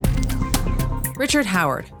Richard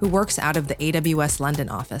Howard, who works out of the AWS London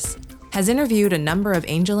office, has interviewed a number of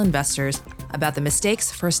angel investors about the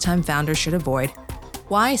mistakes first-time founders should avoid,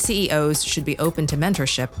 why CEOs should be open to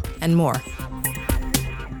mentorship, and more.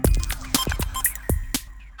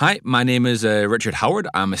 Hi, my name is Richard Howard.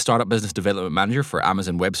 I'm a startup business development manager for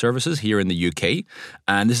Amazon Web Services here in the UK.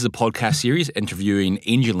 And this is a podcast series interviewing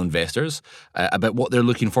angel investors about what they're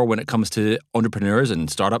looking for when it comes to entrepreneurs and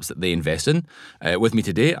startups that they invest in. With me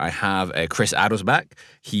today, I have Chris Adelsbach.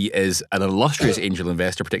 He is an illustrious angel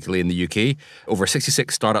investor, particularly in the UK. Over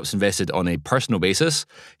 66 startups invested on a personal basis.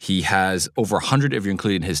 He has over 100 if you're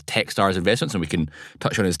including his Techstars investments, and we can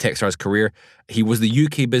touch on his Techstars career. He was the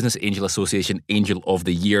UK Business Angel Association Angel of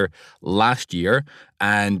the Year last year,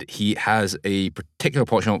 and he has a particular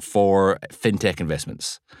portion for FinTech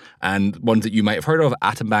investments. And ones that you might have heard of,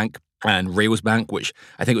 Adelsbach and Railsbank, which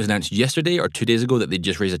I think was announced yesterday or 2 days ago that they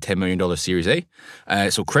just raised a $10 million Series A.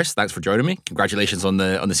 So Chris, thanks for joining me. Congratulations on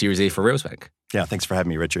the Series A for Railsbank. Yeah, thanks for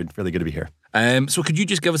having me, Richard. Really good to be here. So could you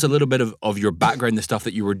just give us a little bit of your background, the stuff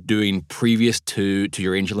that you were doing previous to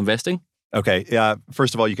your angel investing? Okay.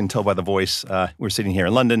 First of all, you can tell by the voice. We're sitting here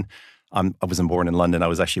in London. I wasn't born in London. I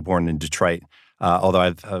was actually born in Detroit, although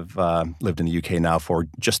I've lived in the UK now for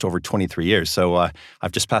just over 23 years. So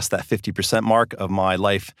I've just passed that 50% mark of my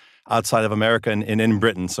life outside of America and in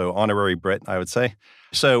Britain. So honorary Brit, I would say.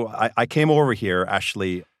 So I came over here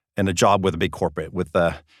actually in a job with a big corporate with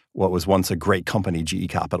what was once a great company, GE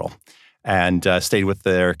Capital, and stayed with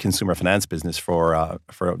their consumer finance business for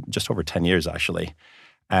just over 10 years, actually.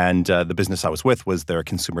 And the business I was with was their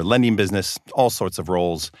consumer lending business, all sorts of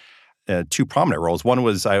roles, 2 prominent roles. One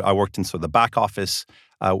was I worked in sort of the back office,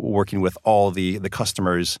 working with all the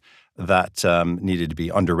customers that needed to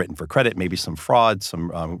be underwritten for credit, maybe some fraud,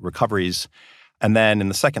 some recoveries. And then in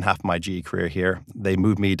the second half of my GE career here, they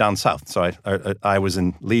moved me down south. So I was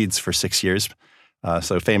in Leeds for 6 years.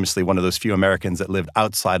 So famously one of those few Americans that lived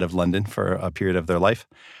outside of London for a period of their life.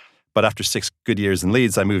 But after 6 good years in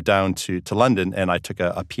Leeds, I moved down to London, and I took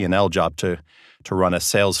a P&L job to run a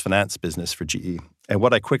sales finance business for GE. And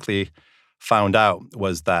what I quickly found out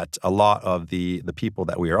was that a lot of the people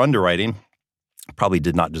that we are underwriting probably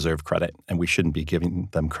did not deserve credit, and we shouldn't be giving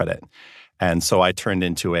them credit. And so I turned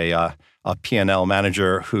into a P&L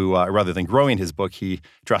manager who, rather than growing his book, he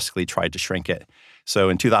drastically tried to shrink it. So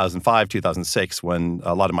in 2005, 2006, when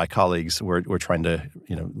a lot of my colleagues were trying to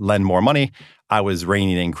lend more money, I was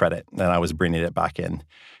reining in credit and I was bringing it back in.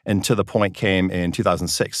 And to the point came in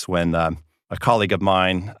 2006 when a colleague of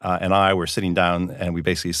mine and I were sitting down and we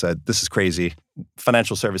basically said, this is crazy.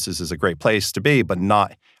 Financial services is a great place to be, but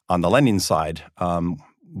not on the lending side.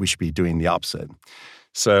 We should be doing the opposite.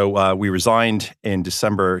 So we resigned in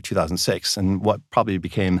December 2006, and what probably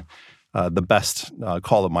became the best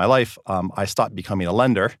call of my life, I stopped becoming a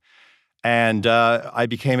lender, and I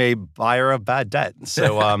became a buyer of bad debt.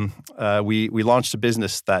 So we launched a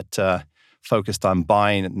business that focused on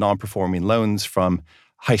buying non-performing loans from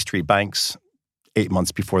high street banks 8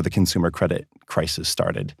 months before the consumer credit crisis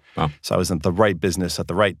started. Wow. So I was in the right business at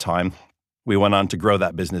the right time. We went on to grow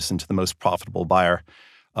that business into the most profitable buyer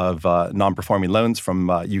of non-performing loans from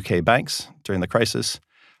UK banks during the crisis,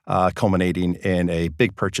 culminating in a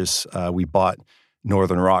big purchase. We bought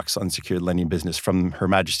Northern Rock's unsecured lending business from Her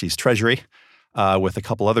Majesty's Treasury with a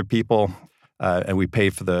couple other people. And we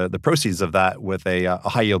paid for the proceeds of that with a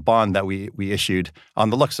high-yield bond that we issued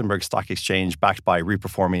on the Luxembourg Stock Exchange backed by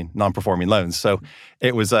non-performing loans. So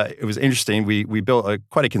it was interesting. We built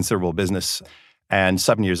quite a considerable business. And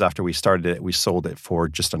 7 years after we started it, we sold it for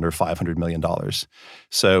just under $500 million.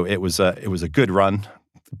 So it was a good run,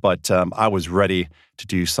 but I was ready to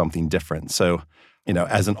do something different. So,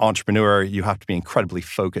 as an entrepreneur, you have to be incredibly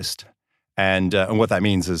focused. And what that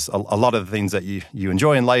means is a lot of the things that you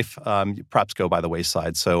enjoy in life perhaps go by the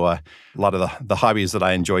wayside. So a lot of the hobbies that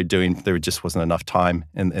I enjoyed doing, there just wasn't enough time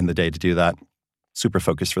in the day to do that. Super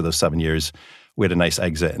focused for those 7 years. We had a nice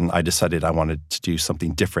exit, and I decided I wanted to do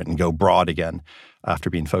something different and go broad again after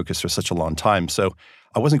being focused for such a long time. So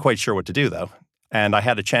I wasn't quite sure what to do, though. And I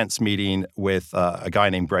had a chance meeting with a guy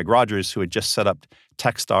named Greg Rogers, who had just set up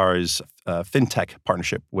Techstars' FinTech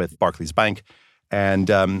partnership with Barclays Bank. And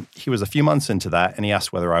he was a few months into that, and he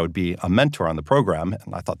asked whether I would be a mentor on the program.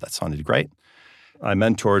 And I thought that sounded great. I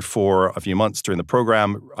mentored for a few months during the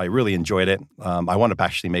program. I really enjoyed it. I wound up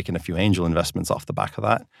actually making a few angel investments off the back of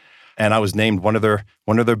that. And I was named one of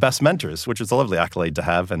their best mentors, which was a lovely accolade to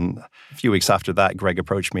have. And a few weeks after that, Greg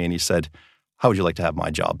approached me and he said, "How would you like to have my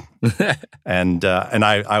job?" and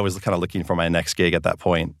I was kind of looking for my next gig at that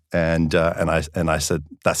point. And I said,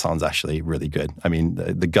 "That sounds actually really good." I mean,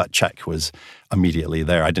 the gut check was immediately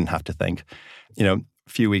there. I didn't have to think. A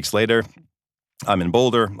few weeks later, I'm in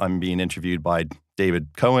Boulder. I'm being interviewed by David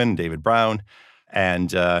Cohen, David Brown,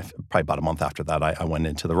 and probably about a month after that, I went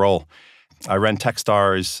into the role. I ran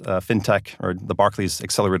Techstars, FinTech, or the Barclays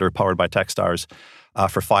Accelerator powered by Techstars,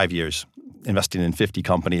 for 5 years, investing in 50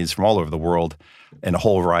 companies from all over the world in a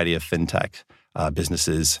whole variety of FinTech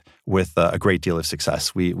businesses with a great deal of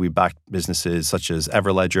success. We backed businesses such as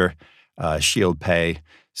Everledger, Shield Pay,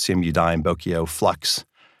 CMU Dime, Bokio, Flux.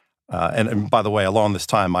 And by the way, along this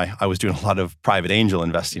time, I was doing a lot of private angel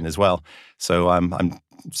investing as well. So I'm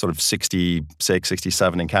sort of 66,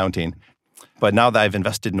 67 and counting. But now that I've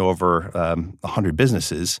invested in over 100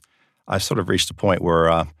 businesses, I've sort of reached a point where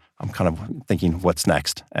I'm kind of thinking, what's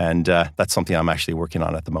next? And that's something I'm actually working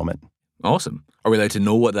on at the moment. Awesome. Are we allowed to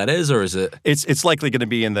know what that is, or is it? It's likely going to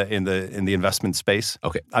be in the investment space.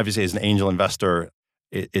 Okay. Obviously, as an angel investor,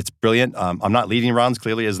 it's brilliant. I'm not leading rounds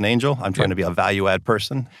clearly as an angel. I'm trying to be a value add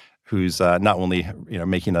person who's not only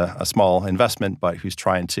making a small investment, but who's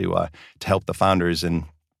trying to help the founders and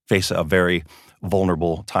face a very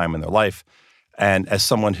vulnerable time in their life. And as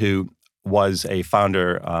someone who was a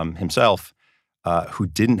founder himself, who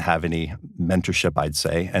didn't have any mentorship, I'd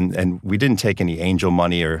say, and we didn't take any angel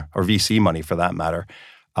money or VC money for that matter.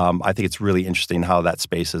 I think it's really interesting how that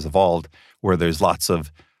space has evolved, where there's lots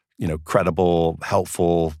of credible,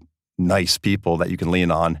 helpful, nice people that you can lean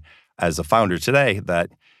on as a founder today that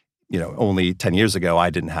only 10 years ago I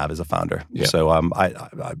didn't have as a founder. Yeah. So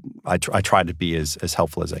I try to be as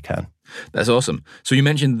helpful as I can. That's awesome. So you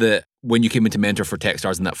mentioned that when you came into mentor for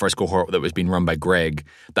Techstars in that first cohort that was being run by Greg,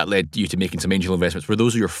 that led you to making some angel investments. Were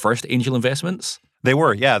those your first angel investments? They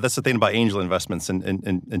were, yeah. That's the thing about angel investments. And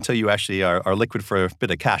until you actually are liquid for a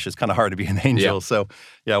bit of cash, it's kind of hard to be an angel. Yeah. So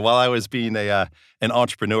yeah, while I was being an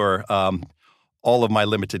entrepreneur, all of my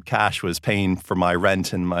limited cash was paying for my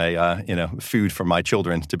rent and my food for my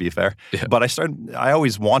children, to be fair. Yeah. But I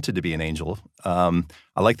always wanted to be an angel.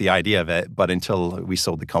 I like the idea of it, but until we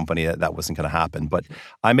sold the company, that wasn't going to happen. But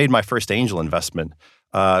I made my first angel investment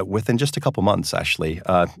within just a couple months, actually.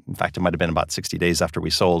 In fact, it might have been about 60 days after we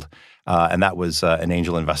sold. And that was an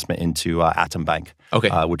angel investment into Adelsbach,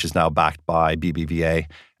 which is now backed by BBVA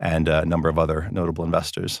and a number of other notable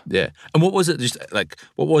investors. Yeah. And what was it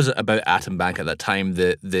what was it about Adelsbach at that time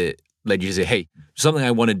that led you to say, hey, something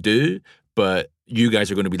I want to do, but you guys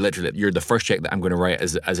are going to be you're the first check that I'm going to write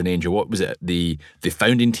as an angel. What was it? The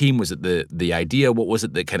founding team? Was it the idea? What was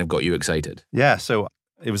it that kind of got you excited? Yeah. So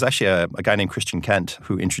it was actually a guy named Christian Kent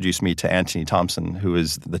who introduced me to Anthony Thompson, who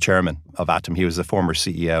is the chairman of Atom. He was the former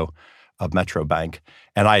CEO of Metro Bank.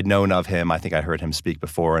 And I had known of him. I think I heard him speak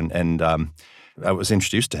before. And I was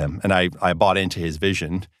introduced to him. And I bought into his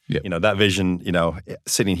vision. Yep. That vision,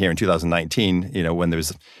 sitting here in 2019, when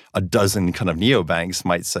there's a dozen kind of neobanks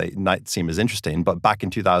might seem as interesting. But back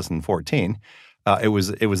in 2014, it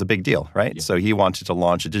was a big deal, right? Yeah. So he wanted to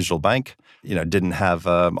launch a digital bank, didn't have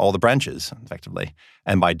all the branches, effectively.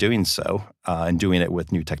 And by doing so, and doing it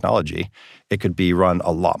with new technology, it could be run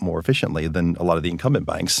a lot more efficiently than a lot of the incumbent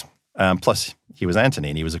banks. Plus, he was Anthony,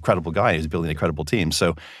 and he was a credible guy. He was building a credible team.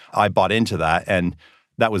 So I bought into that, and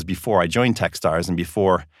that was before I joined Techstars and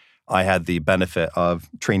before I had the benefit of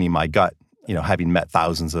training my gut, having met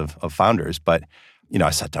thousands of founders. But, I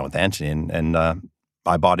sat down with Anthony, and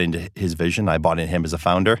I bought into his vision. I bought into him as a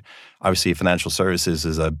founder. Obviously, financial services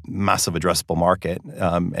is a massive addressable market,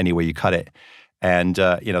 any way you cut it. And,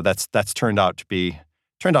 that's turned out to be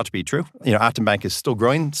true. Adelsbach is still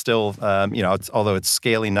growing, although it's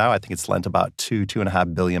scaling now. I think it's lent about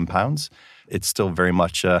 £2.5 billion. It's still very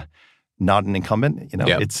much not an incumbent.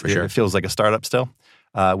 It feels like a startup still,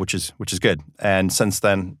 which is good. And since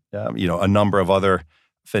then, a number of other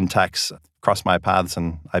fintechs crossed my paths,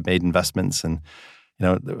 and I've made investments. And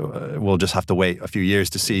we'll just have to wait a few years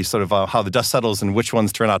to see sort of how the dust settles and which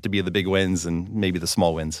ones turn out to be the big wins and maybe the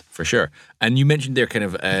small wins. For sure. And you mentioned there kind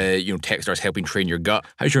of, Techstars helping train your gut.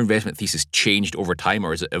 How's your investment thesis changed over time, or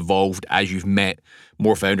has it evolved as you've met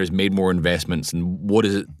more founders, made more investments, and what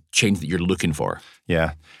has it changed that you're looking for?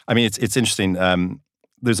 Yeah. I mean, it's interesting.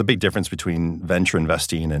 There's a big difference between venture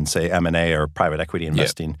investing and, say, M&A or private equity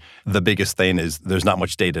investing. Yeah. The biggest thing is there's not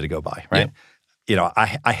much data to go by, right? Yeah.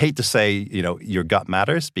 I hate to say, your gut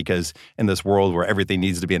matters, because in this world where everything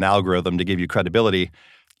needs to be an algorithm to give you credibility,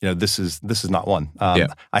 this is not one.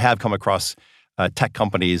 I have come across tech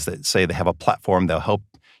companies that say they have a platform that'll help,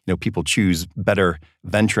 people choose better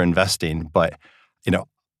venture investing, but,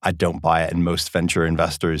 I don't buy it, and most venture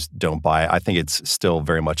investors don't buy it. I think it's still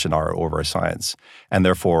very much an art over a science, and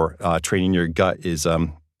therefore training your gut is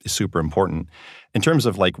super important. In terms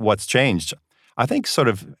of what's changed, I think sort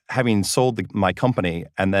of having sold my company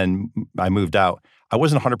and then I moved out, I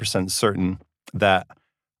wasn't 100% certain that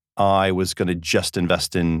I was going to just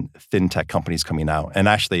invest in FinTech companies coming out. And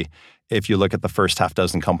actually, if you look at the first half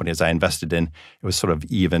dozen companies I invested in, it was sort of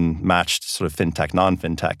even matched sort of FinTech,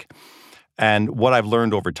 non-FinTech. And what I've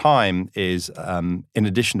learned over time is, in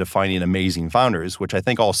addition to finding amazing founders, which I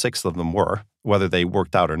think all 6 of them were, whether they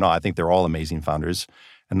worked out or not, I think they're all amazing founders,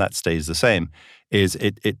 and that stays the same, is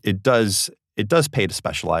it does pay to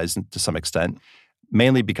specialize to some extent,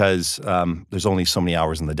 mainly because there's only so many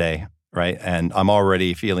hours in the day, right? And I'm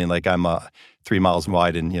already feeling like I'm 3 miles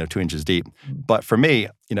wide and 2 inches deep. But for me,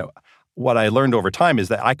 what I learned over time is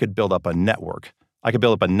that I could build up a network. I could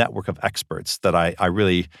build up a network of experts that I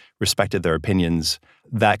really respected their opinions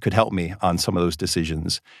that could help me on some of those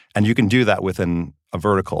decisions. And you can do that within a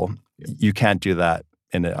vertical. You can't do that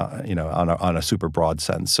in on a super broad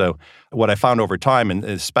sense. So what I found over time, and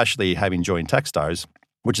especially having joined Techstars,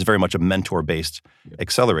 which is very much a mentor-based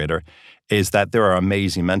accelerator, is that there are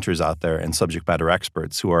amazing mentors out there and subject matter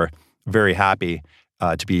experts who are very happy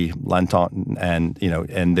to be lent on,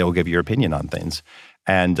 and they'll give your opinion on things.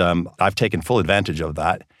 And I've taken full advantage of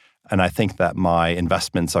that. And I think that my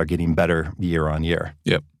investments are getting better year on year.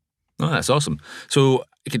 Yep. Oh, that's awesome. So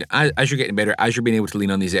as you're getting better, as you're being able to lean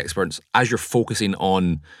on these experts, as you're focusing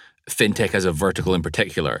on FinTech as a vertical in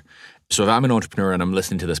particular. So if I'm an entrepreneur and I'm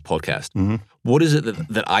listening to this podcast, what is it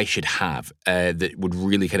that I should have that would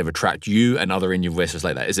really kind of attract you and other investors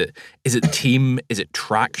like that? Is it team? Is it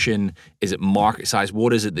traction? Is it market size?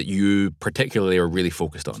 What is it that you particularly are really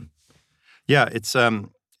focused on? Yeah, it's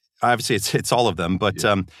obviously it's all of them, but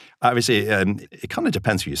obviously it kind of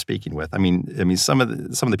depends who you're speaking with. I mean, some of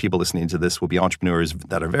the people listening to this will be entrepreneurs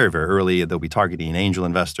that are very, very early. They'll be targeting angel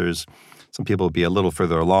investors. Some people will be a little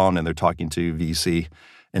further along, and they're talking to VC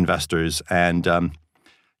investors. And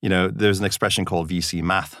there's an expression called VC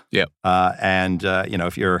math. Yeah.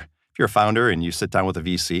 If you're a founder and you sit down with a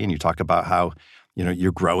VC and you talk about how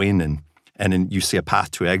you're growing and then you see a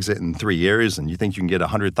path to exit in 3 years, and you think you can get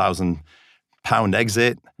 £100,000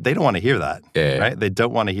 exit, they don't want to hear that, right? They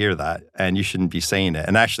don't want to hear that, and you shouldn't be saying it.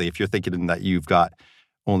 And actually, if you're thinking that you've got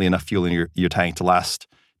only enough fuel in your tank to last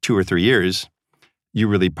 2 or 3 years, you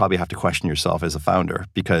really probably have to question yourself as a founder,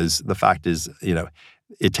 because the fact is,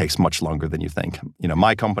 it takes much longer than you think.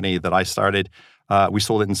 My company that I started, we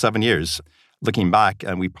sold it in 7 years. Looking back,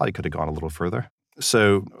 and we probably could have gone a little further.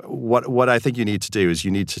 So what I think you need to do is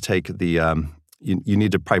you need to take you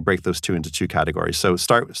need to probably break those two into 2 categories. So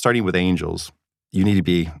starting with angels, you need to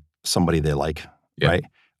be somebody they like, right?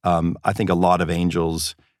 I think a lot of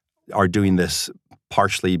angels are doing this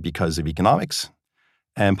partially because of economics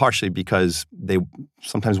and partially because they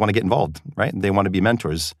sometimes want to get involved, right? They want to be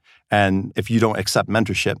mentors. And if you don't accept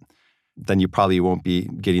mentorship, then you probably won't be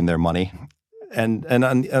getting their money. And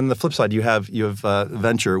on the flip side, you have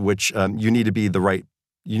venture, which you need to be the right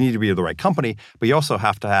company, but you also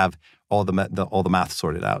have to have all the math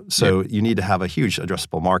sorted out. So you need to have a huge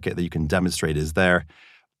addressable market that you can demonstrate is there,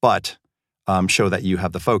 but show that you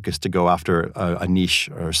have the focus to go after a niche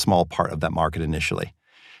or a small part of that market initially.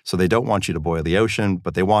 So they don't want you to boil the ocean,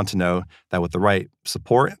 but they want to know that with the right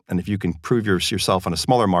support, and if you can prove yourself on a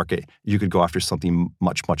smaller market, you could go after something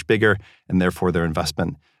much, much bigger, and therefore their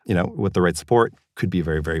investment, with the right support, could be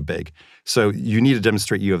very, very big. So you need to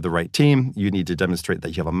demonstrate you have the right team. You need to demonstrate that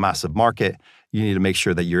you have a massive market. You need to make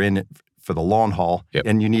sure that you're in it for the long haul.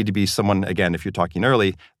 And you need to be someone, again, if you're talking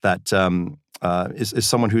early, that is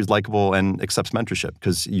someone who's likable and accepts mentorship,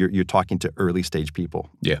 because you're talking to early stage people.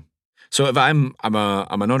 Yeah. So if I'm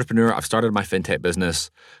an entrepreneur, I've started my FinTech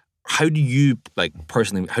business. How do you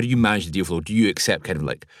personally? How do you manage the deal flow? Do you accept kind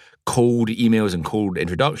of cold emails and cold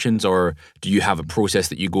introductions, or do you have a process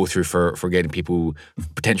that you go through for getting people,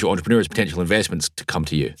 potential entrepreneurs, potential investments to come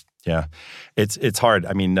to you? Yeah, it's hard.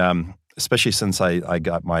 I mean, especially since I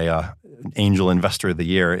got my Angel Investor of the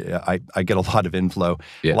Year, I get a lot of inflow,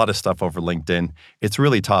 a lot of stuff over LinkedIn. It's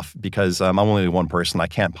really tough because I'm only one person. I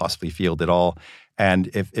can't possibly field it all.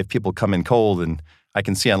 And if people come in cold, and I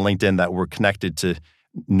can see on LinkedIn that we're connected to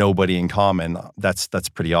nobody in common, that's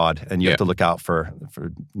pretty odd. And you have to look out for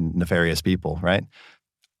nefarious people, right?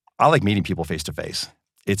 I like meeting people face to face.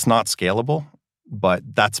 It's not scalable, but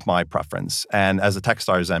that's my preference. And as a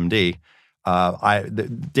Techstars MD, the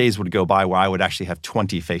days would go by where I would actually have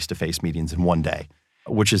 20 face-to-face meetings in one day,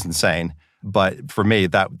 which is insane. But for me,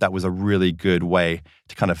 that was a really good way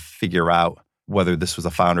to kind of figure out whether this was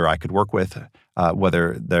a founder I could work with,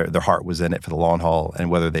 whether their heart was in it for the long haul,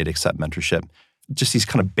 and whether they'd accept mentorship. Just these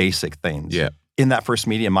kind of basic things. Yeah. in that first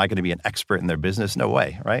meeting, am I going to be an expert in their business? No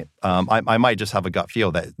way, right? I might just have a gut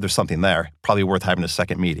feel that there's something there, probably worth having a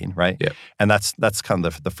second meeting, right? Yeah. And that's kind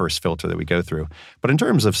of the first filter that we go through. But in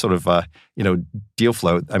terms of sort of deal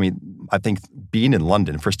flow, I mean, I think being in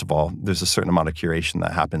London, first of all, there's a certain amount of curation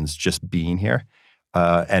that happens just being here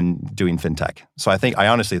and doing FinTech. So I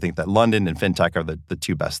honestly think that London and FinTech are the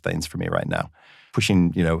two best things for me right now.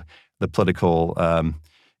 Pushing the political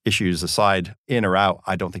issues aside, in or out,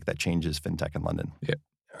 I don't think that changes FinTech in London. Yeah.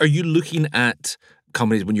 Are you looking at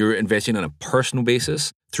companies when you're investing on a personal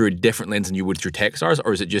basis through a different lens than you would through Techstars,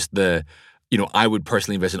 or is it just I would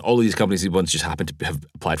personally invest in all of these companies, these ones just happen to have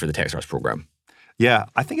applied for the Techstars program? Yeah,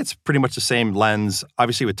 I think it's pretty much the same lens.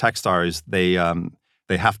 Obviously, with Techstars,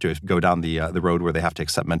 they have to go down the road where they have to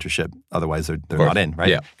accept mentorship, otherwise they're not in, right?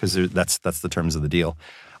 Yeah. Because that's the terms of the deal.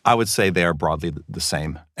 I would say they are broadly the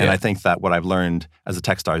same. And I think that what I've learned as a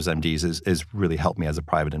Techstars MDs is really helped me as a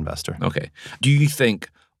private investor. Okay. Do you think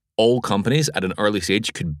all companies at an early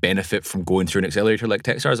stage could benefit from going through an accelerator like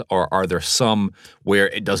Techstars, or are there some where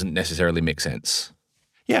it doesn't necessarily make sense?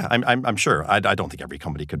 Yeah, I'm sure. I don't think every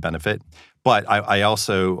company could benefit. But I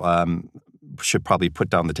also should probably put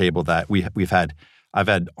down the table that I've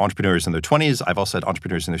had entrepreneurs in their 20s. I've also had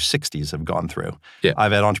entrepreneurs in their 60s have gone through. Yeah.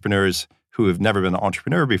 I've had entrepreneurs who have never been an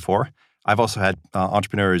entrepreneur before. I've also had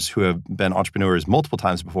entrepreneurs who have been entrepreneurs multiple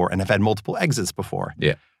times before and have had multiple exits before.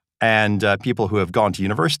 Yeah. And people who have gone to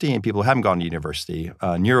university and people who haven't gone to university,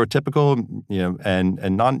 neurotypical,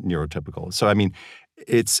 and non-neurotypical. So I mean,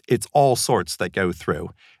 it's all sorts that go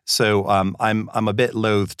through. So I'm a bit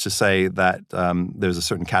loath to say that there's a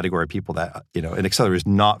certain category of people that an accelerator is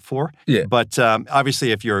not for. Yeah. But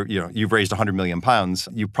obviously, if you've raised £100 million,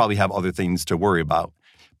 you probably have other things to worry about.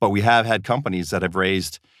 But we have had companies that have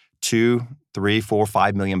raised 2, 3, 4,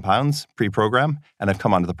 5 million pounds pre-program and have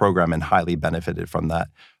come onto the program and highly benefited from that.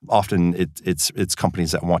 Often it's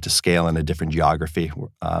companies that want to scale in a different geography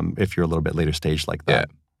if you're a little bit later stage like that.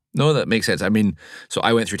 Yeah. No, that makes sense. I mean, so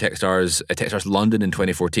I went through Techstars London in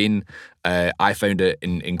 2014. I found it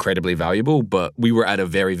incredibly valuable, but we were at a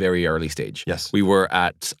very, very early stage. Yes. We were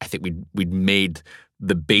at, I think we'd made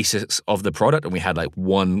the basics of the product, and we had like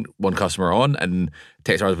one customer on, and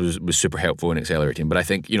Techstars was super helpful in accelerating. But I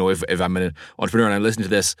think, if I'm an entrepreneur and I listen to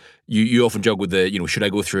this, you often juggle with the, should I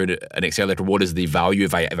go through an accelerator? What is the value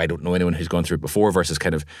if I don't know anyone who's gone through it before, versus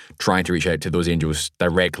kind of trying to reach out to those angels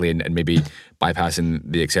directly and maybe bypassing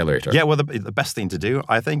the accelerator? Yeah, well, the best thing to do,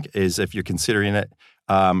 I think, is if you're considering it,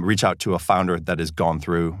 reach out to a founder that has gone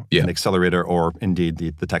through an accelerator, or indeed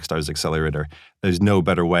the Techstars accelerator. There's no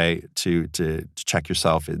better way to check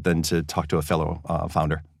yourself than to talk to a fellow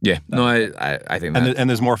founder. Yeah, no, I think that. And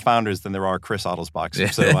there's more founders than there are Chris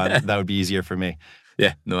Adelsbach, so that would be easier for me.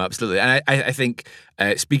 Yeah, no, absolutely. And I think,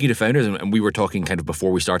 speaking to founders, and we were talking kind of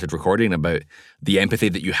before we started recording about the empathy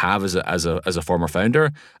that you have as a former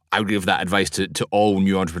founder, I would give that advice to all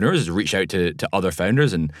new entrepreneurs, is to reach out to other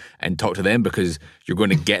founders and talk to them, because you're going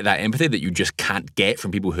to get that empathy that you just can't get from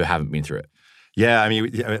people who haven't been through it. Yeah, I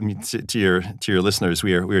mean, to your listeners,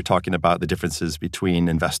 we were talking about the differences between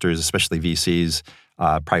investors, especially VCs,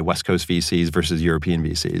 probably West Coast VCs versus European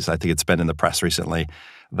VCs. I think it's been in the press recently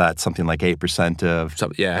that something like 8%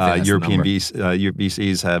 of European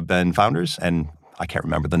VCs have been founders, and I can't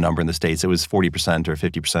remember the number in the States. It was 40% or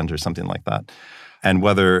 50% or something like that. And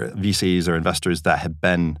whether VCs or investors that have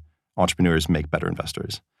been entrepreneurs make better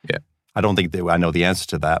investors. Yeah. I don't think I know the answer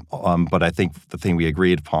to that, but I think the thing we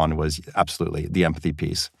agreed upon was absolutely the empathy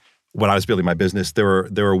piece. When I was building my business, there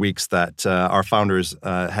were weeks that our founders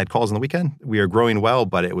had calls on the weekend. We were growing well,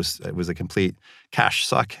 but it was a complete cash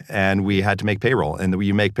suck, and we had to make payroll. And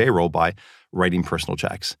you make payroll by writing personal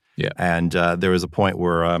checks. Yeah. And there was a point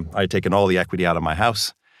where I'd taken all the equity out of my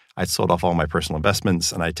house. I'd sold off all my personal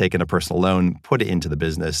investments, and I'd taken a personal loan, put it into the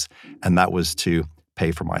business, and that was to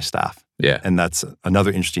pay for my staff. Yeah. And that's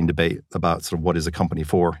another interesting debate about sort of what is a company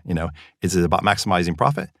for. Is it about maximizing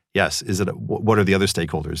profit? Yes. Is it? What are the other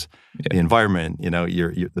stakeholders? Yeah. The environment.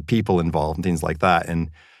 The people involved and things like that.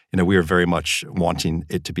 And we are very much wanting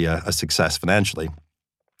it to be a success financially.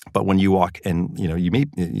 But when you walk and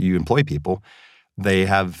you employ people, they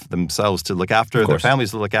have themselves to look after, their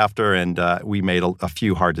families to look after, and we made a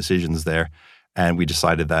few hard decisions there, and we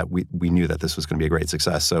decided that we knew that this was going to be a great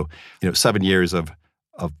success. So 7 years of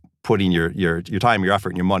putting your time, your effort,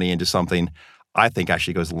 and your money into something, I think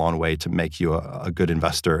actually goes a long way to make you a good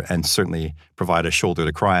investor, and certainly provide a shoulder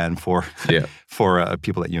to cry on for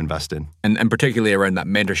people that you invest in. And particularly around that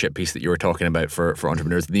mentorship piece that you were talking about for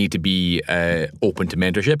entrepreneurs, they need to be open to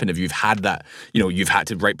mentorship. And if you've had that, you've had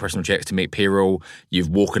to write personal checks to make payroll, you've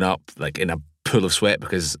woken up like in a pool of sweat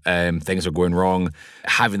because things are going wrong.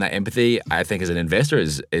 Having that empathy, I think, as an investor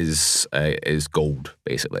is gold,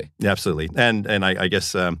 basically. Yeah, absolutely. And I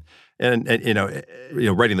guess writing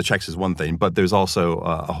the checks is one thing, but there's also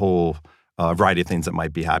a whole variety of things that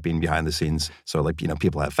might be happening behind the scenes. So, like,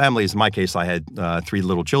 people have families. In my case, I had 3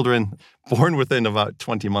 little children born within about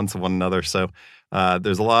 20 months of one another. So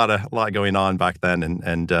there's a lot going on back then,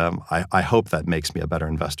 and I hope that makes me a better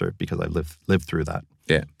investor because I lived through that.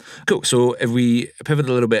 Yeah. Cool. So if we pivot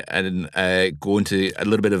a little bit and go into a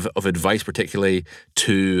little bit of advice, particularly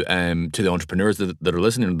to the entrepreneurs that are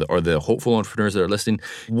listening, or the hopeful entrepreneurs that are listening,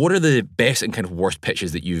 what are the best and kind of worst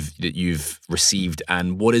pitches that you've received,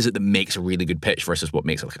 and what is it that makes a really good pitch versus what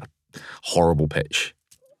makes a horrible pitch?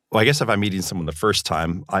 Well, I guess if I'm meeting someone the first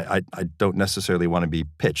time, I don't necessarily want to be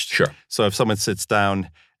pitched. Sure. So if someone sits down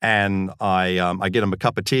and I get them a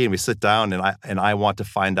cup of tea and we sit down and I want to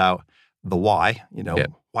find out the why,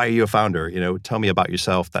 why are you a founder? Tell me about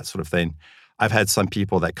yourself, that sort of thing. I've had some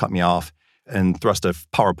people that cut me off and thrust a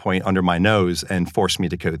PowerPoint under my nose and force me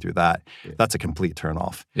to go through that. Yeah. That's a complete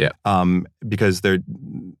turnoff. Yeah. Because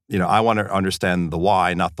I want to understand the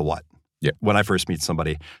why, not the what. Yeah. When I first meet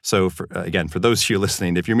somebody. So for those of you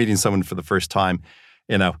listening, if you're meeting someone for the first time,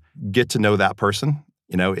 get to know that person.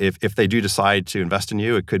 If they do decide to invest in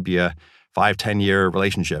you, it could be a 5-10 year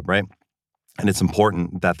relationship, right? And it's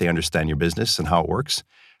important that they understand your business and how it works.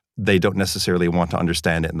 They don't necessarily want to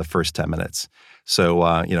understand it in the first 10 minutes.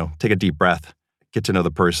 So, take a deep breath, get to know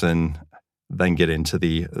the person, then get into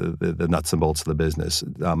the nuts and bolts of the business.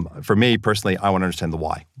 For me personally, I want to understand the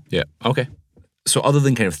why. Yeah. Okay. So other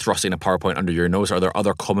than kind of thrusting a PowerPoint under your nose, are there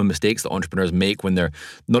other common mistakes that entrepreneurs make when they're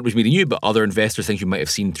not just meeting you, but other investors, things you might have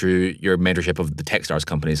seen through your mentorship of the Techstars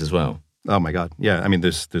companies as well? Oh my God. Yeah. I mean,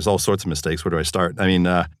 there's all sorts of mistakes. Where do I start? I mean,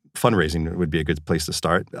 fundraising would be a good place to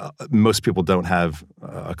start. Most people don't have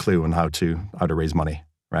a clue on how to raise money,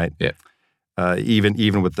 right? Yeah.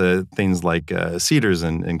 Even with the things like Seeders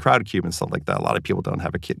and Crowdcube and stuff like that, a lot of people don't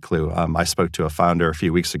have a clue. I spoke to a founder a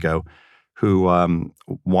few weeks ago who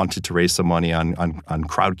wanted to raise some money on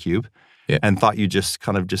Crowdcube, and thought you just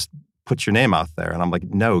put your name out there. And I'm like,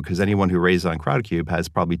 no, because anyone who raises on Crowdcube has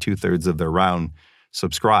probably 2/3 of their round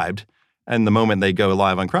subscribed. And the moment they go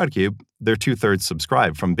live on Crowdcube, they're 2/3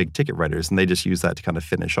 subscribed from big ticket writers, and they just use that to kind of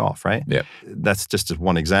finish off, right? Yeah. That's just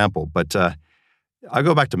one example. But I'll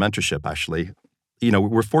go back to mentorship, actually.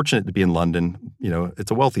 We're fortunate to be in London. It's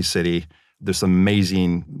a wealthy city. There's some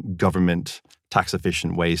amazing government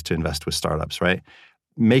tax-efficient ways to invest with startups, right?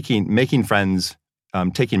 Making friends,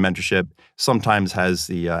 taking mentorship sometimes has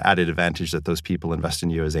the added advantage that those people invest in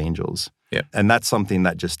you as angels. Yeah. And that's something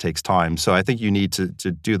that just takes time. So I think you need to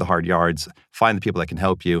do the hard yards, find the people that can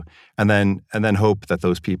help you, and then hope that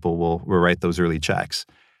those people will write those early checks.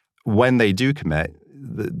 When they do commit,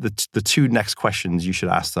 the 2 next questions you should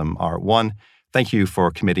ask them are, 1, thank you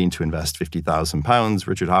for committing to invest £50,000,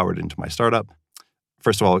 Richard Howard, into my startup.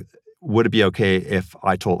 First of all, would it be okay if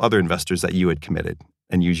I told other investors that you had committed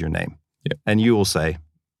and use your name? Yeah. And you will say,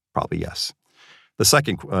 probably yes. The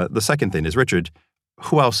second thing is, Richard,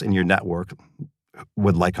 who else in your network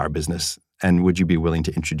would like our business? And would you be willing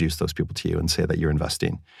to introduce those people to you and say that you're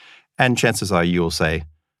investing? And chances are you will say,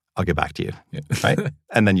 I'll get back to you, right?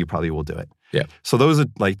 And then you probably will do it. Yeah. So those are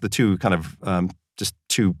like the 2 kind of just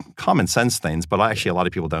 2 common sense things, but actually a lot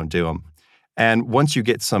of people don't do them. And once you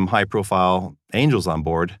get some high profile angels on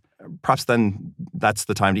board, perhaps then that's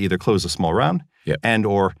the time to either close a small round and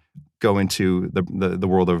or go into the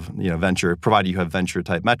world of venture, provided you have venture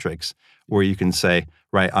type metrics where you can say,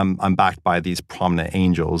 right, I'm backed by these prominent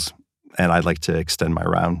angels and I'd like to extend my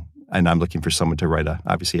round, and I'm looking for someone to write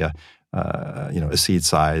a seed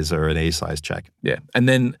size or an A size check. Yeah. And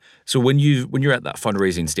then so when you're at that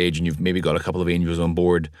fundraising stage and you've maybe got a couple of angels on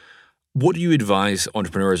board, what do you advise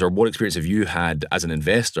entrepreneurs, or what experience have you had as an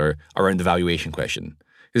investor around the valuation question?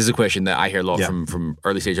 This is a question that I hear a lot from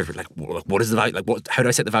early stage entrepreneurs. Like, what is the value? Like, how do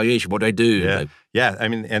I set the valuation? What do I do? Yeah. I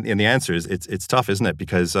mean, and the answer is it's tough, isn't it?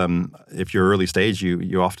 Because if you're early stage,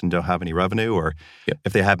 you often don't have any revenue, or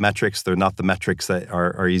if they have metrics, they're not the metrics that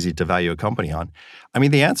are easy to value a company on. I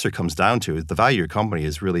mean, the answer comes down to the value of your company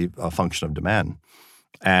is really a function of demand.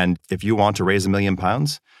 And if you want to raise £1 million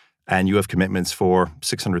and you have commitments for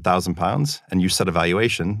 £600,000 and you set a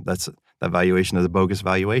valuation, that valuation is a bogus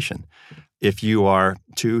valuation. If you are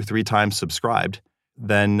 2-3 times subscribed,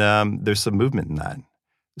 then there's some movement in that.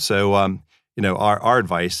 So, our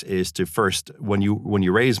advice is to first, when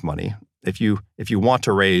you raise money, if you want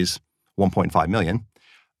to raise 1.5 million,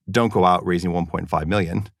 don't go out raising 1.5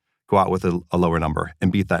 million. Go out with a lower number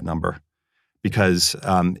and beat that number. Because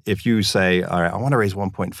if you say, all right, I want to raise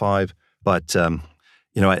 1.5, but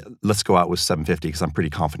let's go out with 750 because I'm pretty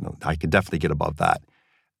confident I could definitely get above that.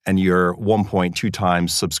 And you're 1.2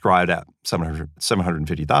 times subscribed at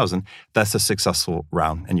 750,000, that's a successful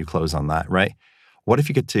round and you close on that, right? What if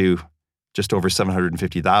you get to just over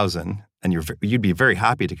 750,000 and you'd be very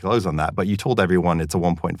happy to close on that, but you told everyone it's a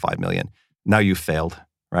 1.5 million. Now you've failed,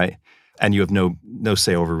 right? And you have no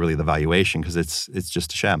say over really the valuation because it's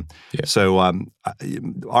just a sham. Yeah. So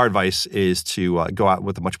our advice is to go out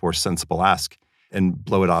with a much more sensible ask and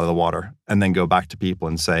blow it out of the water, and then go back to people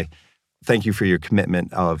and say, thank you for your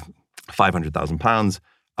commitment of £500,000.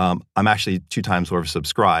 I'm actually 2 times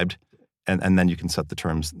oversubscribed, and then you can set the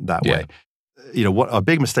terms that way. What a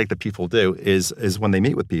big mistake that people do is when they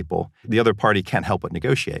meet with people, the other party can't help but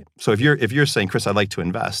negotiate. So if you're saying, Chris, I'd like to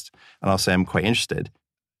invest, and I'll say I'm quite interested,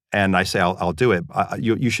 and I say I'll do it,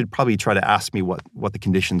 you should probably try to ask me what the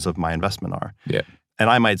conditions of my investment are. Yeah. And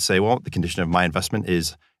I might say, well, the condition of my investment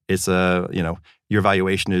is your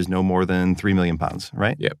valuation is no more than £3 million,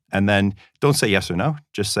 right? Yep. And then don't say yes or no.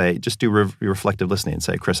 Just do reflective listening and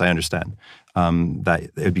say, Chris, I understand that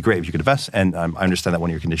it would be great if you could invest, and I understand that one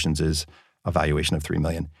of your conditions is a valuation of $3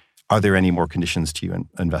 million. Are there any more conditions to you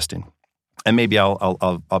investing? And maybe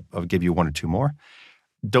I'll give you 1 or 2 more.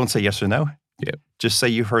 Don't say yes or no. Yep. Just say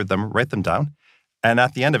you heard them, write them down, and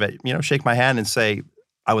at the end of it, shake my hand and say,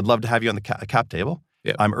 I would love to have you on the cap table.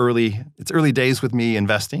 Yep. It's early days with me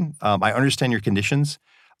investing. I understand your conditions.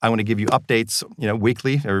 I want to give you updates,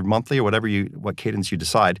 weekly or monthly or what cadence you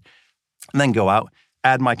decide. And then go out,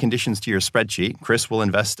 add my conditions to your spreadsheet. Chris will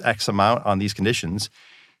invest X amount on these conditions.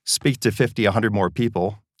 Speak to 50, 100 more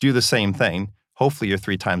people. Do the same thing. Hopefully you're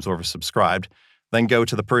 3 times oversubscribed. Then go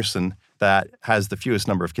to the person that has the fewest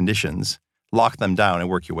number of conditions, lock them down and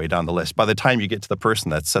work your way down the list. By the time you get to the person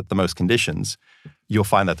that set the most conditions, you'll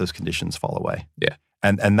find that those conditions fall away. Yeah.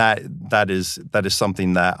 And that is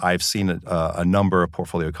something that I've seen a number of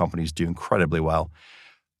portfolio companies do incredibly well.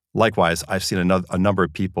 Likewise, I've seen a number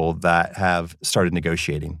of people that have started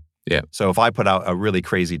negotiating. Yeah. So if I put out a really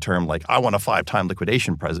crazy term like, I want a 5-time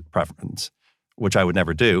liquidation preference, which I would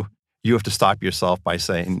never do, you have to stop yourself by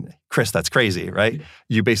saying, Chris, that's crazy, right? Yeah.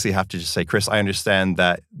 You basically have to just say, Chris, I understand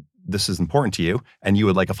that this is important to you and you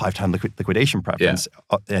would like a 5-time liquidation preference.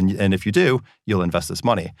 Yeah. And if you do, you'll invest this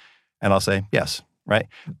money. And I'll say, yes. Right?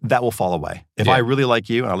 That will fall away. If I really like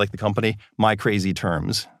you and I like the company, my crazy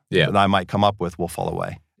terms that I might come up with will fall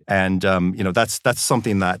away. And that's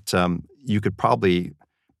something that you could probably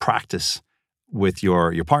practice with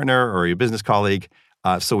your partner or your business colleague.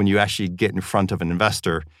 So when you actually get in front of an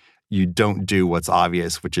investor, you don't do what's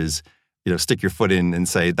obvious, which is stick your foot in and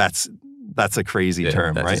say that's a crazy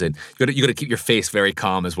term, right? You got to keep your face very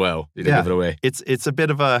calm as well. You don't give it away. It's a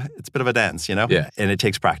bit of a dance, and it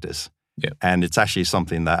takes practice. Yeah. And it's actually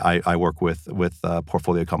something that I work with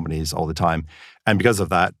portfolio companies all the time. And because of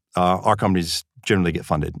that, our companies generally get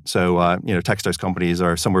funded. So, Techstars companies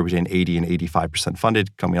are somewhere between 80 and 85%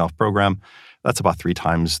 funded coming off program. That's about 3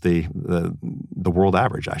 times the world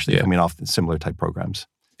average, actually, coming off similar type programs.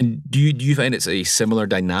 And do you find it's a similar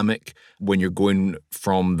dynamic when you're going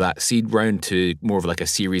from that seed round to more of like a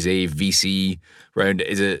Series A VC round?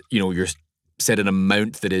 Is it, you're set an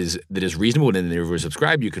amount that is reasonable, and then they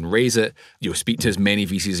oversubscribe, you can raise it, speak to as many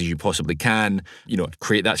VCs as you possibly can,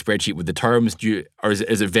 create that spreadsheet with the terms, or is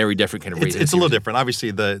it very different kind of raising? It's a little different.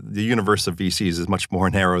 Obviously, the universe of VCs is much more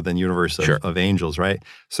narrow than universe of angels, right?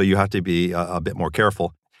 So you have to be a bit more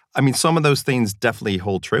careful. I mean, some of those things definitely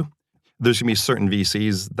hold true. There's going to be certain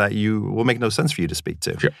VCs that will make no sense for you to speak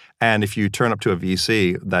to. Sure. And if you turn up to a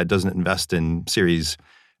VC that doesn't invest in Series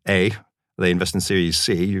A, they invest in Series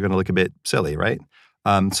C, you're going to look a bit silly, right?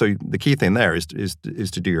 So the key thing there is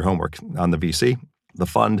to do your homework on the VC, the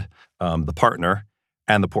fund, the partner,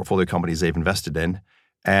 and the portfolio companies they've invested in.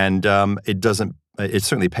 And it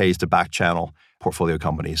certainly pays to back channel portfolio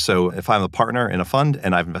companies. So if I'm a partner in a fund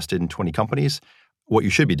and I've invested in 20 companies, what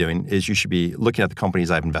you should be doing is you should be looking at the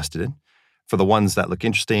companies I've invested in. For the ones that look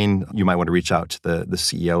interesting, you might want to reach out to the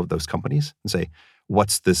CEO of those companies and say,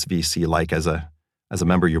 what's this VC like as a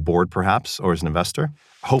member of your board, perhaps, or as an investor?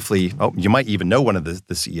 Hopefully, you might even know one of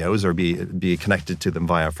the CEOs or be connected to them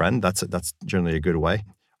via a friend. That's generally a good way.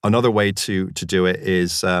 Another way to do it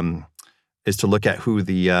is to look at who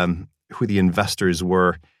the investors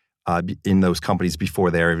were in those companies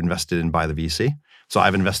before they are invested in by the VC. So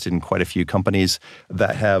I've invested in quite a few companies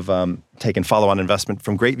that have taken follow-on investment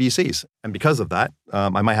from great VCs. And because of that,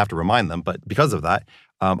 I might have to remind them, but because of that,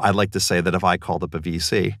 I'd like to say that if I called up a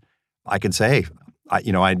VC, I could say, hey,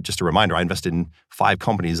 just a reminder, I invested in 5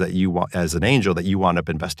 companies that you want as an angel that you wound up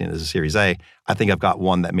investing in as a Series A. I think I've got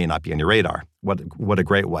one that may not be on your radar. What a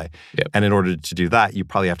great way. Yep. And in order to do that, you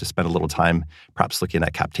probably have to spend a little time perhaps looking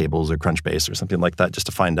at cap tables or Crunchbase or something like that just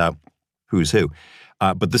to find out who's who.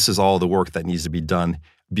 But this is all the work that needs to be done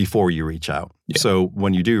before you reach out. Yep. So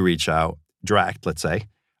when you do reach out direct, let's say,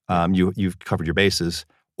 you've covered your bases,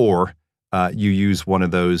 or you use one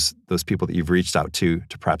of those people that you've reached out to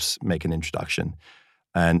perhaps make an introduction.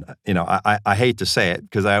 And I hate to say it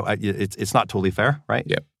because it's not totally fair, right?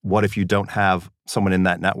 Yep. What if you don't have someone in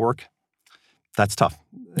that network? That's tough.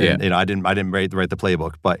 Yeah. And, I didn't write the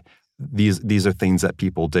playbook, but these are things that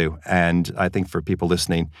people do, and I think for people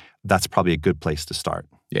listening, that's probably a good place to start.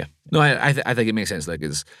 Yeah. No, I think it makes sense. Like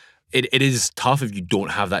it is tough if you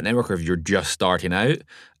don't have that network or if you're just starting out.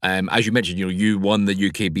 As you mentioned, you won the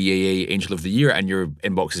UK BAA Angel of the Year, and your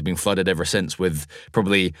inbox has been flooded ever since with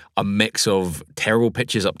probably a mix of terrible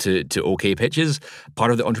pitches up to okay pitches.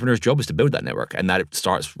 Part of the entrepreneur's job is to build that network, and that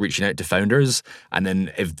starts reaching out to founders. And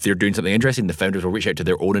then if they're doing something interesting, the founders will reach out to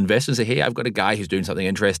their own investors and say, hey, I've got a guy who's doing something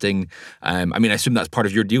interesting. I assume that's part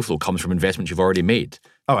of your deal flow comes from investments you've already made.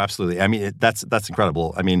 Oh, absolutely. That's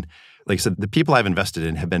incredible. Like I said, the people I've invested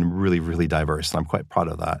in have been really, really diverse, and I'm quite proud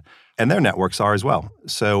of that. And their networks are as well.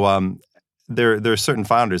 So there are certain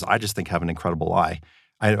founders I just think have an incredible eye.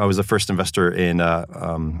 I was the first investor in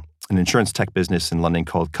an insurance tech business in London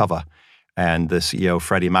called Cover, and the CEO,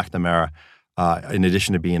 Freddie McNamara, in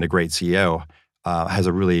addition to being a great CEO, has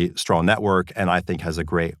a really strong network, and I think has a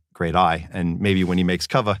great eye. And maybe when he makes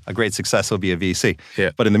Cover a great success, he'll be a VC.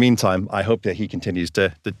 Yeah. But in the meantime, I hope that he continues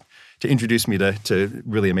to introduce me to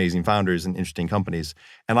really amazing founders and interesting companies.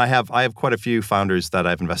 And I have quite a few founders that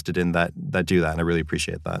I've invested in that do that, and I really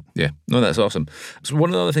appreciate that. Yeah, no, that's awesome. So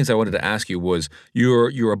one of the other things I wanted to ask you was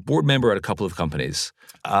you're a board member at a couple of companies.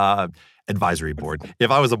 Advisory board. If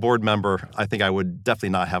I was a board member, I think I would definitely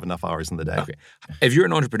not have enough hours in the day. Okay. If you're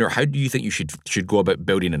an entrepreneur, how do you think you should go about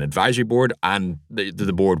building an advisory board and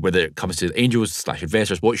the board, whether it comes to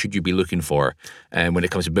angels/investors? What should you be looking for when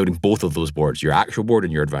it comes to building both of those boards, your actual board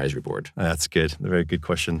and your advisory board? That's good. A very good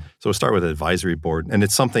question. So we'll start with an advisory board. And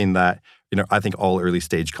it's something that I think all early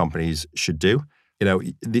stage companies should do.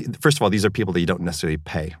 First of all, these are people that you don't necessarily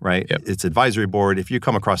pay, right? Yep. It's advisory board. If you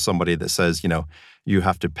come across somebody that says, you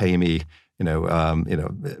have to pay me,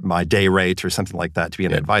 my day rate or something like that to be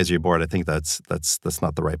an advisory board, I think that's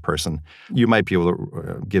not the right person. You might be able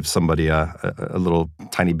to give somebody a little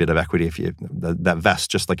tiny bit of equity if that vests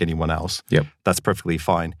just like anyone else. Yep. That's perfectly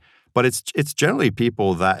fine. But it's generally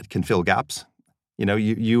people that can fill gaps.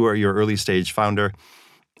 You are your early stage founder.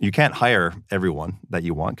 You can't hire everyone that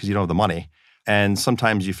you want because you don't have the money. And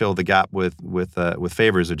sometimes you fill the gap with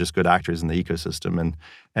favors or just good actors in the ecosystem,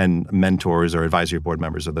 and mentors or advisory board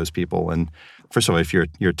members are those people. And first of all, if you're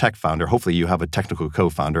a tech founder, hopefully you have a technical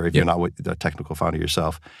co-founder if you're not a technical founder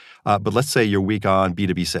yourself. But let's say you're weak on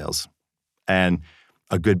B2B sales, and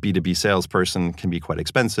a good B2B salesperson can be quite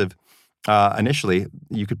expensive. Initially,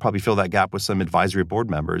 you could probably fill that gap with some advisory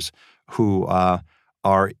board members who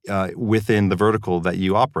are within the vertical that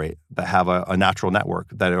you operate, that have a natural network,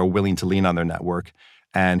 that are willing to lean on their network,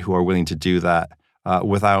 and who are willing to do that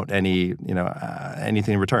without anything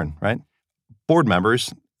in return, right? Board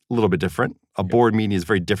members, a little bit different. A board meeting is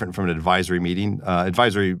very different from an advisory meeting.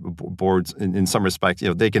 Advisory boards, in some respects,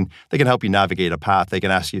 they can help you navigate a path. They can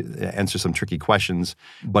answer some tricky questions,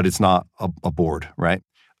 but it's not a board, right?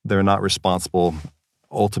 They're not responsible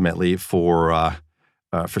ultimately for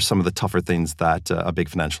some of the tougher things that a big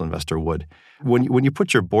financial investor would. When you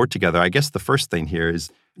put your board together, I guess the first thing here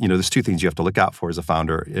is, there's two things you have to look out for as a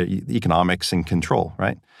founder: economics and control,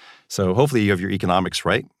 right? So hopefully you have your economics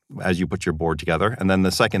right as you put your board together. And then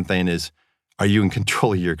the second thing is, are you in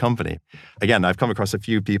control of your company? Again, I've come across a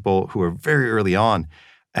few people who are very early on,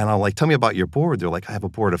 and I'm like, tell me about your board. They're like, I have a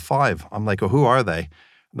board of 5. I'm like, well, who are they?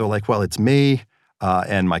 They're like, well, it's me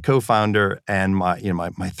and my co-founder and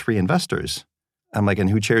my 3 investors. I'm like, and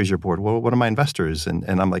who chairs your board? Well, what are my investors? And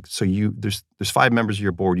I'm like, so there's 5 members of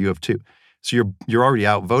your board, you have 2. So you're already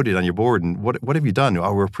outvoted on your board. And what have you done?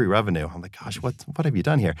 Oh, we're pre-revenue. I'm like, gosh, what have you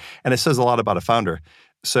done here? And it says a lot about a founder.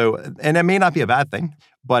 So, and it may not be a bad thing,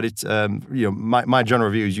 but it's my general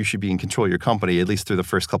view is you should be in control of your company at least through the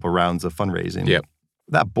first couple of rounds of fundraising. Yep.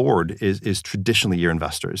 That board is traditionally your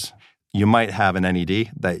investors. You might have an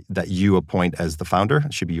NED that you appoint as the founder.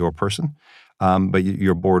 It should be your person, but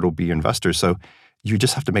your board will be your investors. So you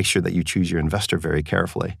just have to make sure that you choose your investor very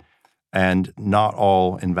carefully. And not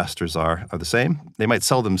all investors are the same. They might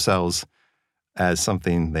sell themselves as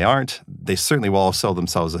something they aren't. They certainly will all sell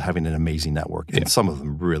themselves as having an amazing network. And some of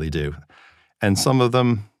them really do. And some of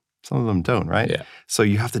them, Some of them don't, right? Yeah. So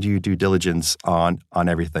you have to do due diligence on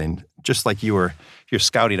everything. Just like you're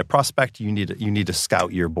scouting a prospect, you need to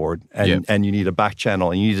scout your board, and you need a back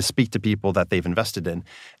channel, and you need to speak to people that they've invested in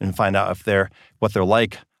and find out if what they're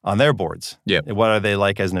like on their boards. Yeah. What are they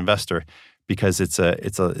like as an investor? Because it's a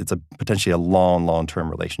potentially a long-term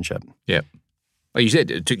relationship. Yeah. Like you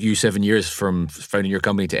said, it took you 7 years from founding your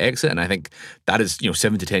company to exit, and I think that is,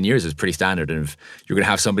 7 to 10 years is pretty standard. And if you're going to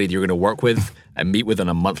have somebody that you're going to work with and meet with on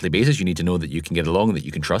a monthly basis, you need to know that you can get along, that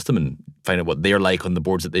you can trust them, and find out what they're like on the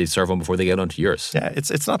boards that they serve on before they get onto yours. Yeah,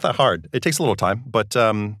 it's not that hard. It takes a little time, but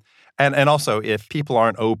and also if people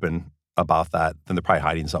aren't open about that, then they're probably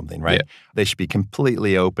hiding something, right? Yeah. They should be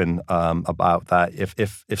completely open about that.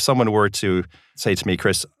 If someone were to say to me,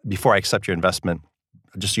 Chris, before I accept your investment,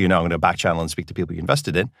 just so you know, I'm going to back channel and speak to people you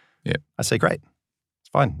invested in. Yeah. I say, great. It's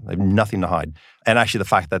fine. I have nothing to hide. And actually the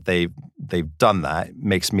fact that they've done that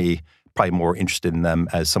makes me probably more interested in them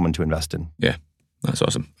as someone to invest in. Yeah, that's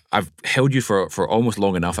awesome. I've held you for almost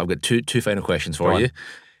long enough. I've got two final questions for you.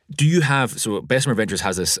 Do you have, so Bessemer Ventures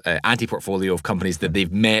has this anti-portfolio of companies that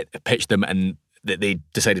they've met, pitched them, and that they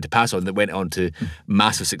decided to pass on, that went on to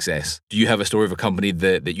massive success. Do you have a story of a company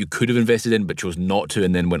that you could have invested in but chose not to,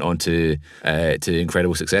 and then went on to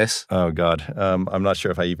incredible success? Oh, God. I'm not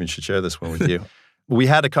sure if I even should share this one with you. We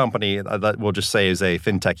had a company that we'll just say is a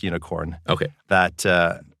FinTech unicorn. Okay. That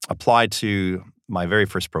applied to my very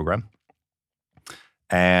first program.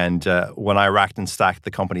 And when I racked and stacked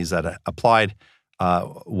the companies that applied,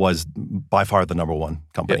 was by far the number one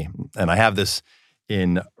company. Yep. And I have this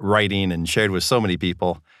in writing and shared with so many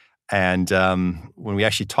people. And when we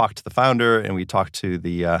actually talked to the founder and we talked to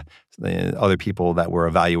the other people that were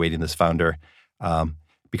evaluating this founder,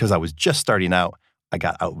 because I was just starting out, I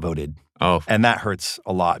got outvoted. Oh, and that hurts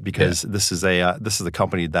a lot because this is a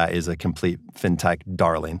company that is a complete FinTech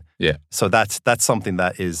darling. Yeah. So that's something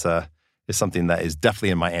that is something that is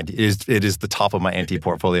definitely in my it is the top of my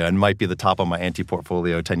anti-portfolio and might be the top of my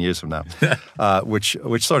anti-portfolio 10 years from now, which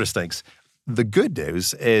sort of stinks. The good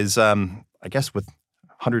news is, I guess with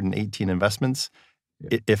 118 investments,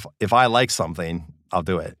 if I like something, I'll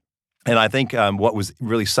do it. And I think what was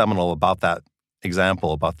really seminal about that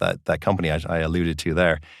example, about that company I alluded to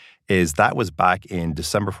there, is that was back in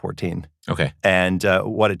December 14. Okay. And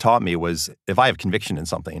what it taught me was if I have conviction in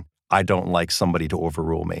something, I don't like somebody to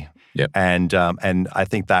overrule me. Yep. And I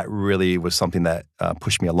think that really was something that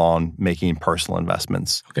pushed me along making personal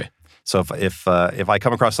investments. Okay. So if I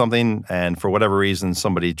come across something and for whatever reason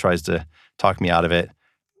somebody tries to talk me out of it,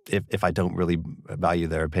 if I don't really value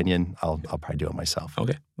their opinion, I'll probably do it myself.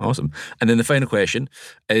 Okay, awesome. And then the final question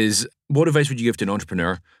is, what advice would you give to an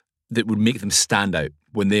entrepreneur that would make them stand out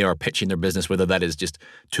when they are pitching their business, whether that is just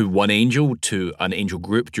to one angel, to an angel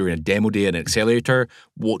group during a demo day, an accelerator?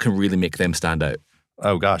 What can really make them stand out?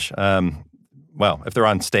 Oh, gosh. Well, if they're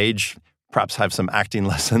on stage, perhaps have some acting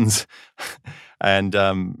lessons and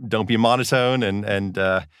don't be monotone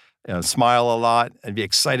and smile a lot and be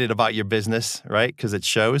excited about your business, right? Because it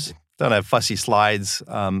shows. Don't have fussy slides.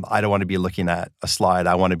 I don't want to be looking at a slide.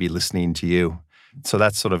 I want to be listening to you. So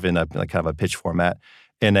that's sort of in a kind of a pitch format.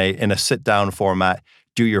 In a sit-down format,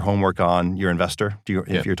 do your homework on your investor.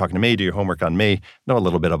 If you're talking to me, do your homework on me. Know a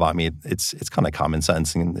little bit about me. It's kind of common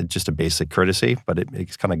sense and it's just a basic courtesy, but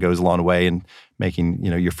it kind of goes a long way in making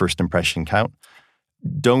your first impression count.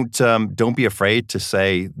 Don't be afraid to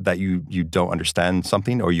say that you don't understand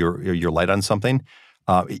something or you're light on something.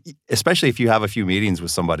 Especially if you have a few meetings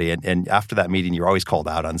with somebody and after that meeting you're always called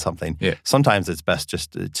out on something. Yeah. Sometimes it's best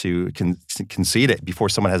just to concede it before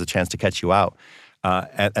someone has a chance to catch you out.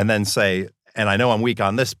 And then say, and I know I'm weak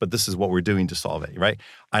on this, but this is what we're doing to solve it, right?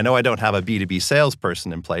 I know I don't have a B2B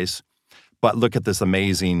salesperson in place, but look at this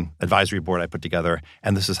amazing advisory board I put together,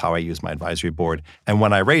 and this is how I use my advisory board. And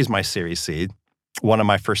when I raise my Series C, one of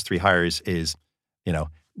my first 3 hires is,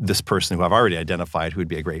 this person who I've already identified who would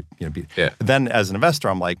be a great, Then as an investor,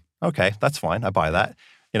 I'm like, okay, that's fine. I buy that.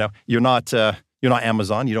 You're not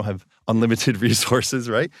Amazon. You don't have unlimited resources,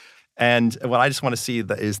 right? And what I just want to see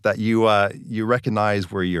is that you recognize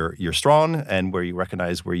where you're strong and where you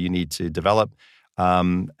recognize where you need to develop,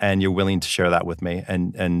 and you're willing to share that with me.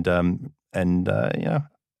 And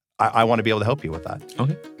I want to be able to help you with that.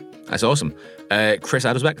 Okay, that's awesome. Chris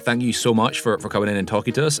Adelsbach, thank you so much for coming in and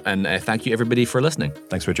talking to us, and thank you everybody for listening.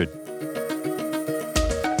 Thanks, Richard.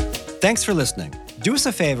 Thanks for listening. Do us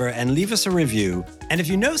a favor and leave us a review. And if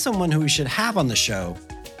you know someone who we should have on the show,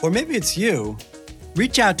 or maybe it's you,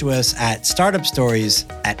 reach out to us at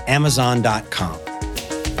startupstories@amazon.com.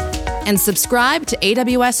 And subscribe to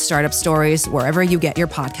AWS Startup Stories wherever you get your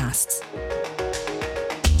podcasts.